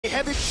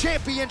heavy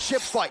championship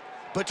fight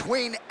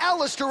between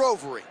Santos and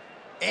Overeem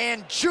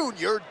and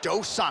Junior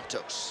Dos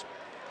Santos.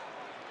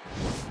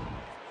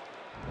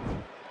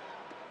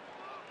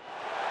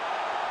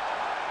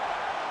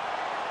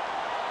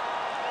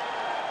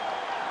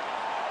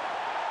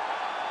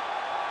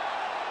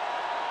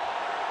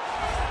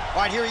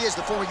 All right, here he is,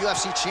 the former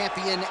UFC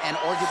champion and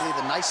arguably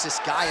the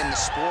nicest guy in the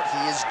sport.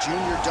 He is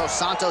Junior Dos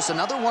Santos,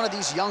 another one of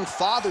these young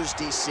fathers,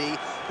 DC,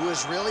 who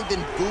has really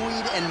been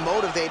buoyed and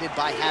motivated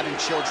by having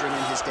children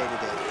in his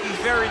day-to-day. He's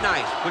very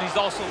nice, but he's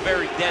also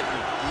very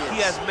deadly. He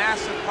has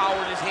massive power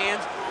in his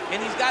hands,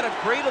 and he's got a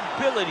great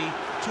ability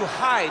to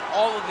hide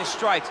all of his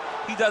strikes.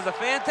 He does a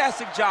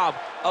fantastic job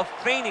of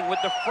feigning with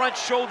the front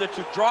shoulder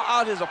to draw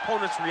out his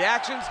opponent's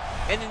reactions,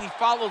 and then he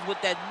follows with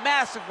that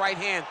massive right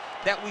hand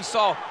that we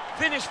saw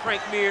finish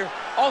Frank Mir,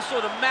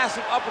 also the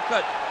massive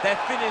uppercut that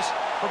finished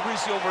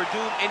Fabricio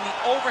Verdun, and the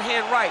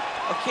overhand right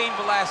of Cain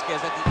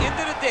Velasquez. At the end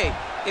of the day,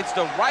 it's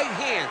the right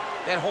hand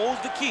that holds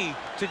the key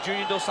to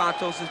Junior Dos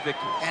Santos'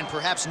 victory. And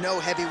perhaps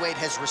no heavyweight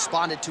has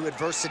responded to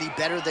adversity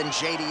better than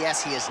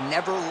JDS. He has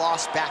never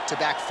lost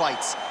back-to-back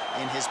fights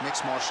in his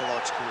mixed martial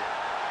arts career.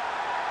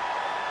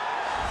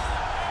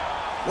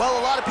 Well,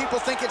 a lot of people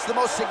think it's the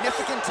most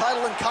significant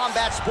title in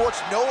combat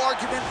sports. No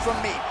argument from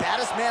me.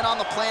 Baddest man on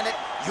the planet,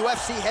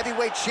 UFC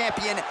heavyweight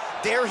champion.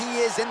 There he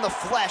is in the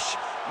flesh.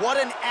 What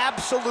an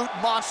absolute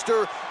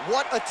monster.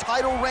 What a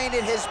title reign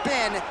it has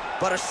been.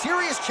 But a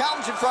serious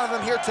challenge in front of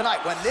him here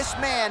tonight. When this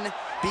man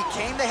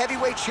became the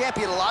heavyweight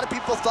champion, a lot of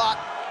people thought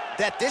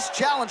that this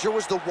challenger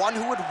was the one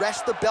who would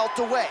wrest the belt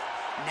away.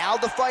 Now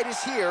the fight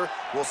is here.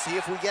 We'll see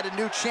if we get a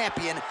new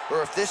champion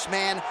or if this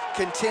man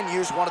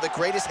continues one of the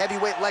greatest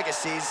heavyweight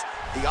legacies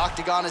the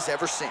Octagon has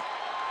ever seen.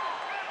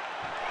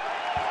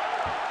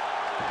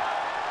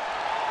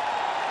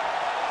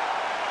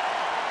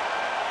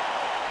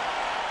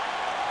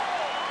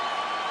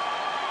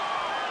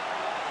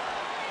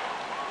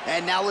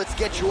 And now let's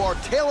get you our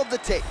tale of the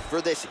tape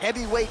for this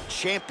heavyweight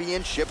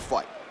championship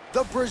fight.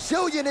 The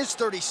Brazilian is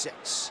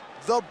 36.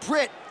 The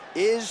Brit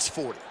is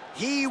 40.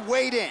 He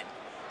weighed in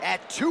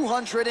at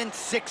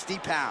 260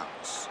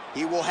 pounds.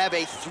 He will have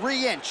a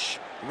 3-inch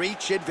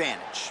reach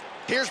advantage.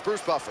 Here's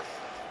Bruce Buffer.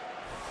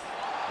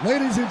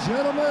 Ladies and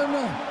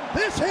gentlemen,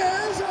 this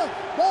is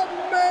the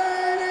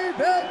main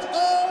event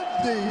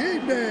of the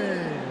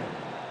evening.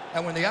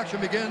 And when the action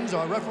begins,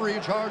 our referee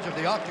in charge of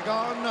the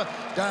Octagon,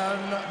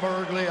 Dan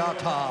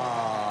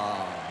Bergliata.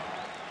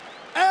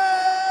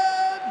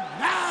 And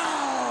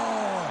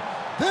now,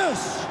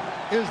 this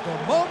is the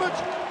moment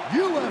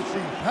UFC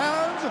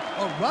fans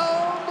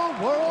around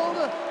the world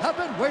have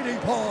been waiting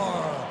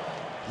for.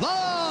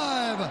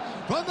 Live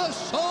from the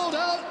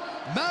sold-out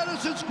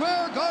Madison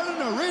Square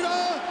Garden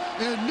Arena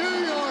in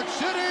New York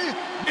City,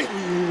 it's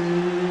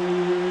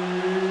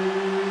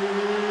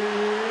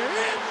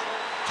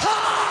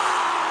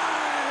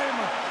time!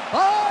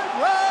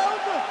 5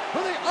 rounds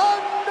for the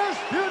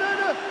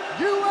undisputed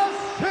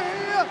UFC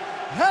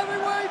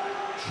Heavyweight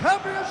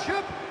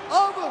Championship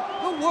of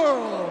the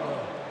world.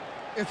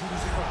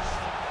 Introducing first,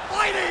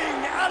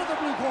 fighting out of the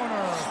blue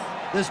corner.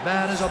 This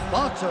man is a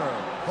boxer,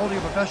 holding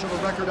a professional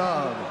record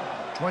of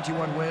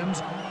 21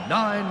 wins,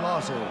 9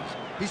 losses.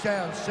 He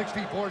stands 6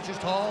 feet 4 inches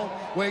tall,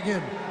 weighing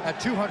in at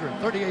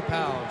 238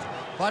 pounds.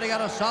 Fighting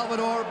out of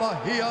Salvador,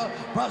 Bahia,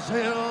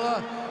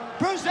 Brazil.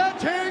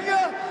 Presenting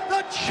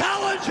the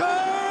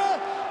challenger,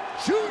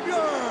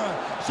 Junior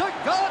Dos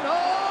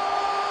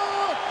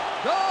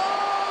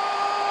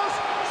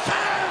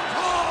Santos.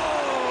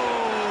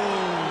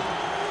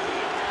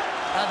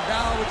 And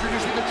now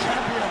introducing the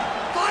champion,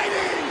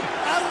 fighting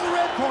out of the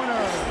red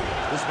corner.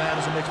 This man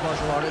is a mixed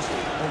martial artist,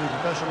 holding a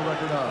professional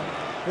record of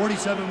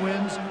 47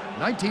 wins,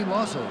 19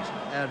 losses,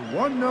 and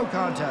 1 no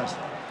contest.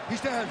 He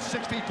stands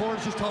 6 feet 4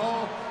 inches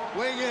tall,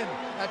 weighing in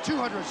at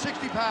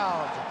 260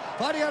 pounds.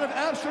 Fighting out of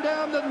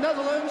Amsterdam, the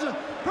Netherlands,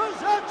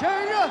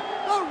 presenting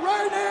the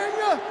reigning,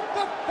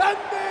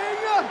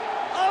 defending,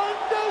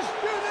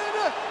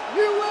 undisputed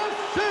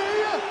UFC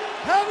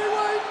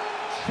heavyweight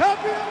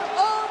champion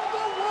of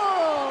the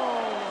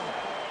world,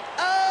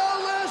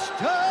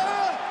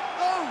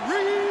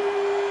 Overeem.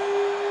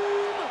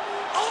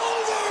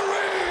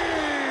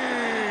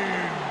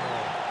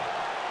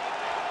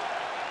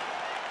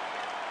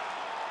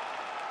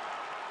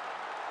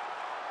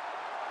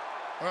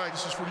 All right,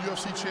 this is for the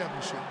UFC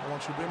Championship. I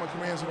want you to obey my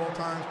commands at all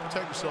times,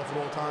 protect yourself at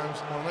all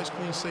times. I want a nice,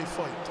 clean, safe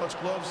fight. Touch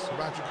gloves,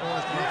 back your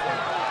corners, come out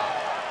fight.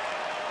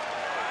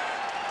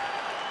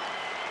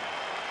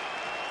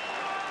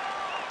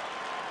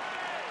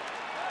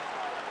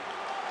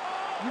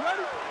 You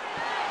ready?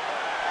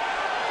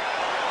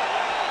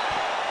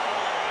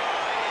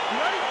 You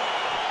ready?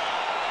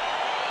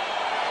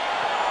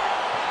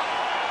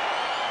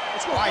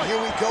 All right, here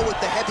we go with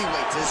the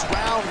heavyweights as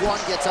round 1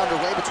 gets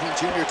underway between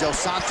Junior Dos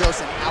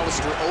Santos and Santos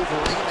and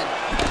Overeem. And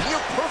a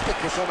near-perfect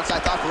performance, I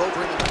thought, for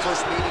Overeem in the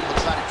first meeting.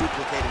 We'll try to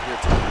duplicate it here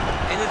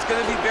tonight. And it's going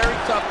to be very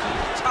tough to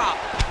top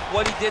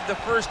what he did the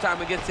first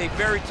time against a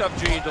very tough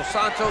Junior Dos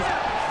Santos,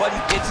 but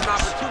he gets an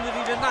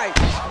opportunity tonight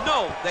to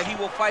know that he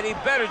will fight a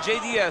better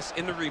JDS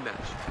in the rematch.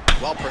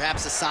 Well,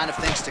 perhaps a sign of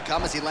things to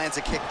come as he lands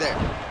a kick there.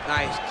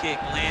 Nice kick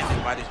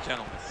landed by this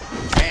gentleman.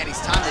 Man, he's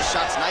timed his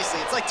shots nicely.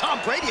 It's like Tom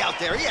Brady out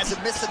there. He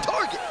hasn't missed a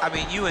target. I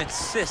mean, you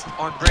insist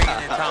on bringing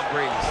in Tom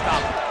Brady.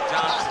 Stop it,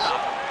 John, stop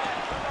it.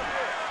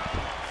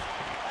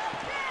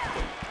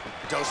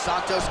 Dos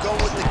Santos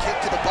going with the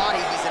kick to the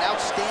body. He's an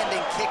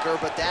outstanding kicker,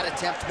 but that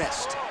attempt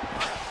missed.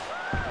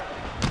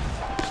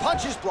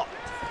 Punch is blocked.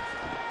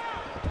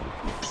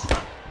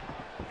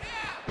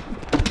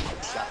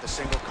 Got the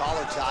single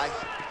collar tie.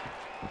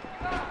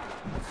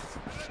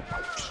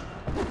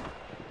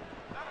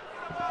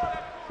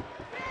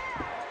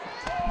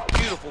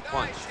 Beautiful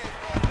punch.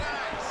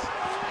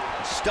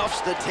 Stuffs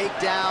the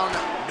takedown,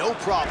 no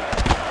problem.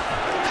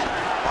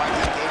 Mark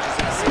engages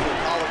in a single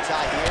collar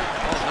tie here.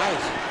 Oh,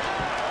 nice.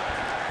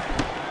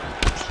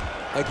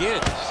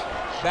 Again,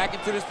 back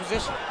into this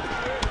position.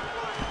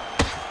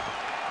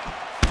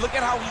 Look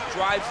at how he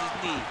drives his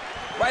knee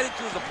right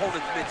into his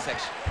opponent's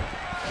midsection.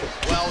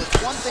 Well, it's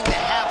one thing to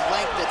have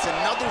length, it's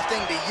another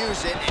thing to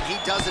use it, and he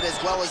does it as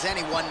well as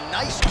anyone.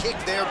 Nice kick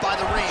there by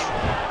the ring.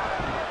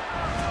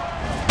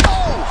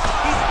 Oh!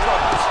 He's in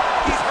trouble.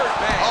 He's hurt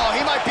bad. Oh,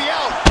 he might be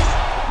out.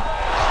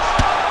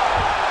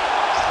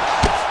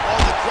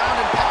 Oh, the ground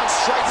and pound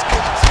strikes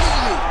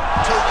continue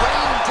to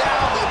rain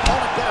down. The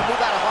opponent better move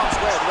out of harm's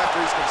way. The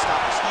referee's going to stop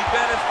this. He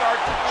better start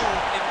to move,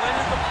 and when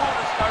his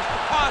opponent starts to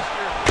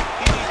posture,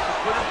 he needs to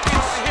put his feet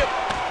on the hip,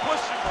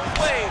 push him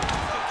away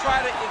to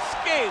try to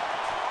escape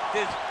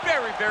this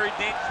very, very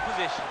dangerous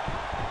position.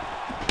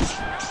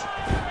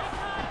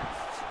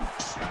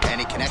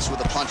 And he connects with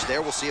a punch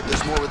there. We'll see if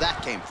there's more where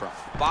that came from.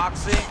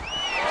 Boxing,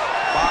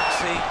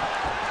 boxing,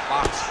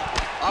 boxing.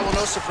 Oh, well,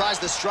 no surprise,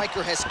 the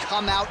striker has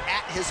come out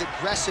at his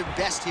aggressive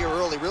best here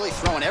early, really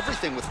throwing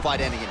everything with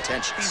fight-ending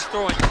intentions. He's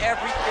throwing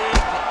everything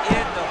to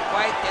end the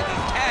fight, and he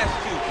has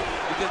to,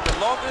 because the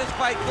longer this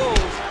fight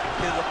goes,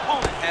 his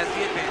opponent has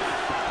the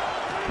advantage.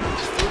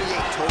 38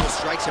 total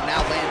strikes have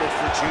now landed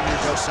for Junior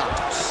Dos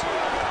Santos.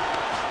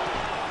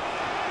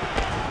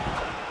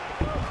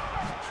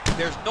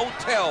 There's no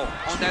tell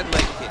on that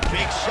leg kick.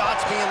 Big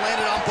shots being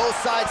landed on both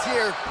sides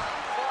here.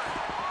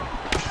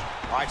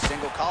 All right,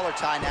 single collar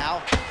tie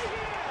now.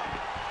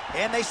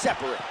 And they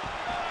separate.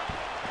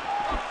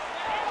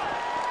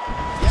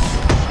 Yes.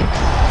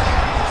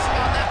 See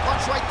on that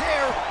punch right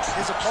there.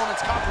 His opponent's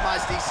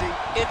compromised, DC.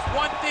 It's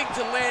one thing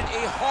to land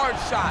a hard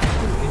shot.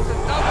 It's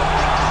another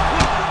thing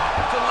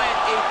completely to land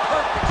a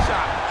perfect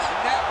shot.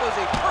 And that was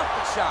a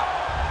perfect shot.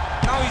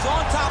 Now he's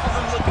on top of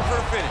him looking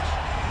for a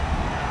finish.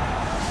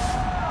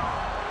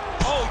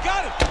 Oh, he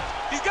got him!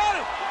 He got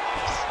him!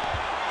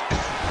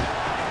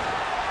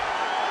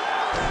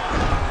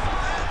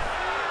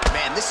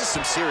 Man, this is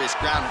some serious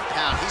ground and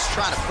pound. He's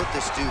trying to put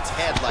this dude's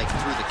head like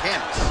through the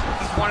canvas.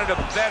 He's one of the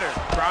better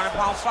ground and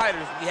pound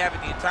fighters we have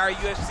in the entire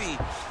UFC,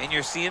 and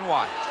you're seeing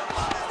why.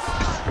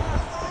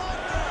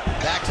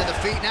 Back to the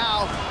feet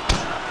now.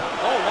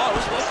 Oh, wow,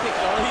 this leg kick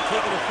is already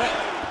taking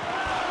effect.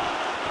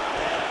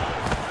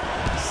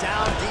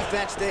 Sound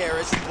defense there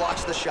as he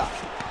blocks the shot.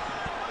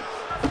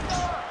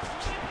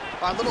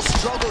 A little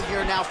struggle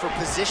here now for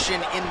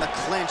position in the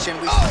clinch, and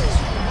we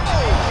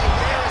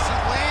there as he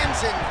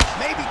lands, and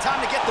maybe time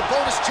to get the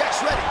bonus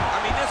checks ready.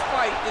 I mean, this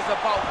fight is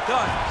about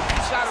done.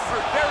 He shot him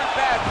hurt very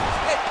bad with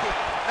his head kick.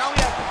 Now he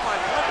has to find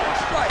one more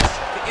strike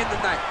to end the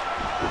night.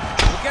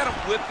 Look at him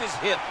whip his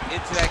hip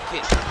into that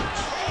kick.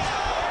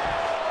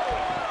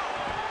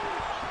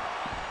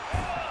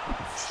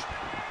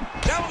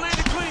 That one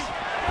landed clean.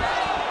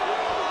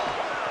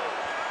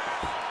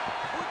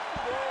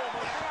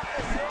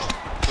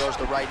 Throws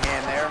the right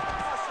hand there.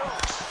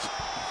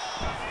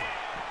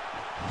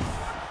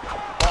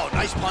 Oh,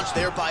 nice punch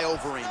there by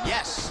Overeem.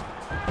 Yes.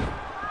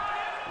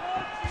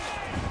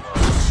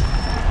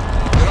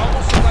 It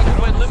almost looked like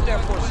he went limp there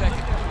for a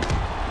second.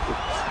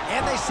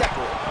 And they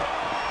separate.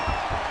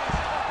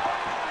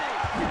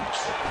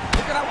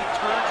 Look at how he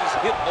turns his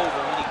hip over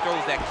when he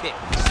throws that kick.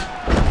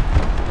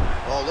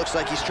 Oh, looks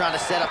like he's trying to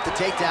set up the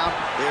takedown.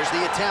 There's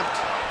the attempt.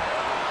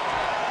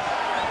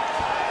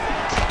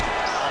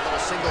 A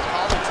little single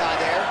collar tie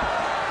there.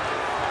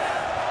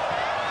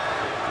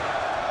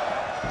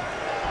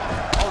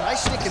 Oh,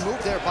 nice stick and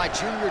move there by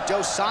Junior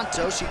Dos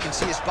Santos. You can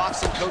see his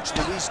boxing coach,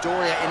 Luis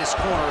Doria, in his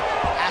corner.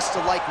 Has to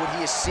like what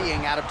he is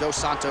seeing out of Dos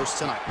Santos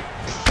tonight.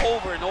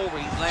 Over and over,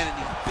 he's landing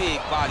these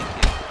big body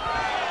kicks.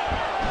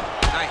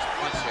 Nice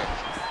punch there.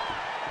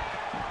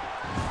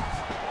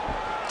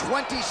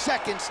 20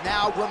 seconds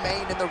now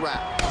remain in the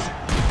round.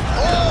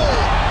 Oh!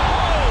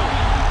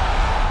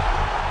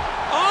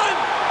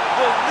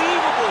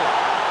 Unbelievable!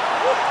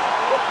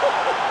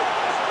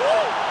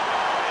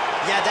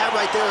 Yeah, that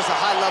right there is a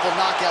high-level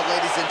knockout,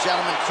 ladies and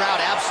gentlemen. Crowd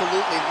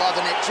absolutely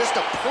loving it. Just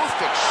a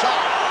perfect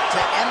shot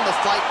to end the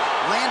fight.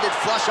 Landed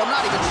flush. I'm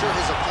not even sure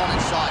his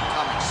opponent saw it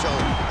coming. So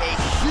a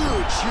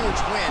huge,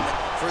 huge win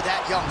for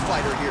that young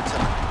fighter here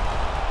tonight.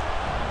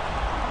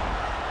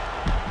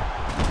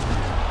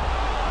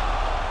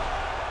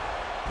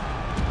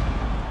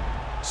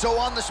 So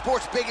on the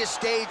sport's biggest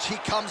stage, he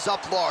comes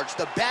up large.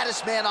 The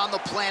baddest man on the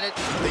planet,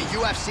 the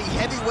UFC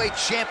heavyweight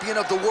champion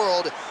of the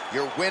world,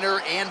 your winner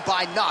and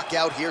by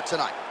knockout here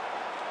tonight.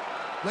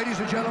 Ladies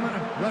and gentlemen,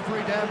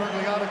 referee Dan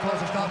Bergliano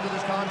calls a stop to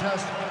this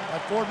contest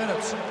at 4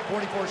 minutes,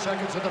 44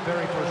 seconds of the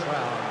very first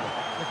round.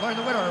 Declaring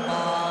the winner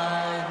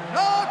by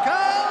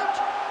knockout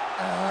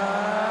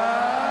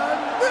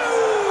and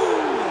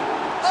new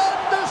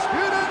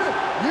undisputed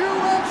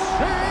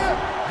UFC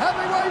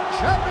heavyweight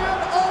champion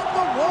of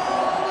the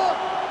world,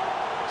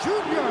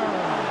 Junior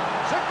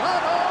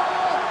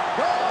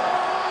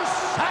dos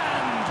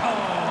Santos.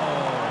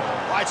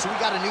 All right, so we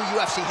got a new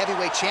UFC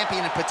heavyweight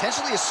champion and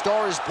potentially a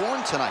star is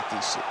born tonight,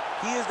 DC.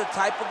 He is the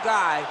type of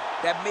guy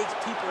that makes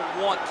people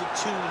want to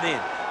tune in.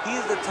 He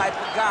is the type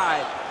of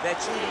guy that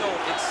you know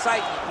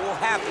excitement will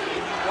happen when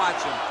you watch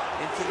him.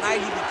 And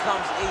tonight he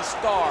becomes a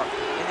star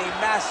and a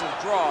massive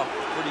draw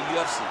for the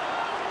UFC.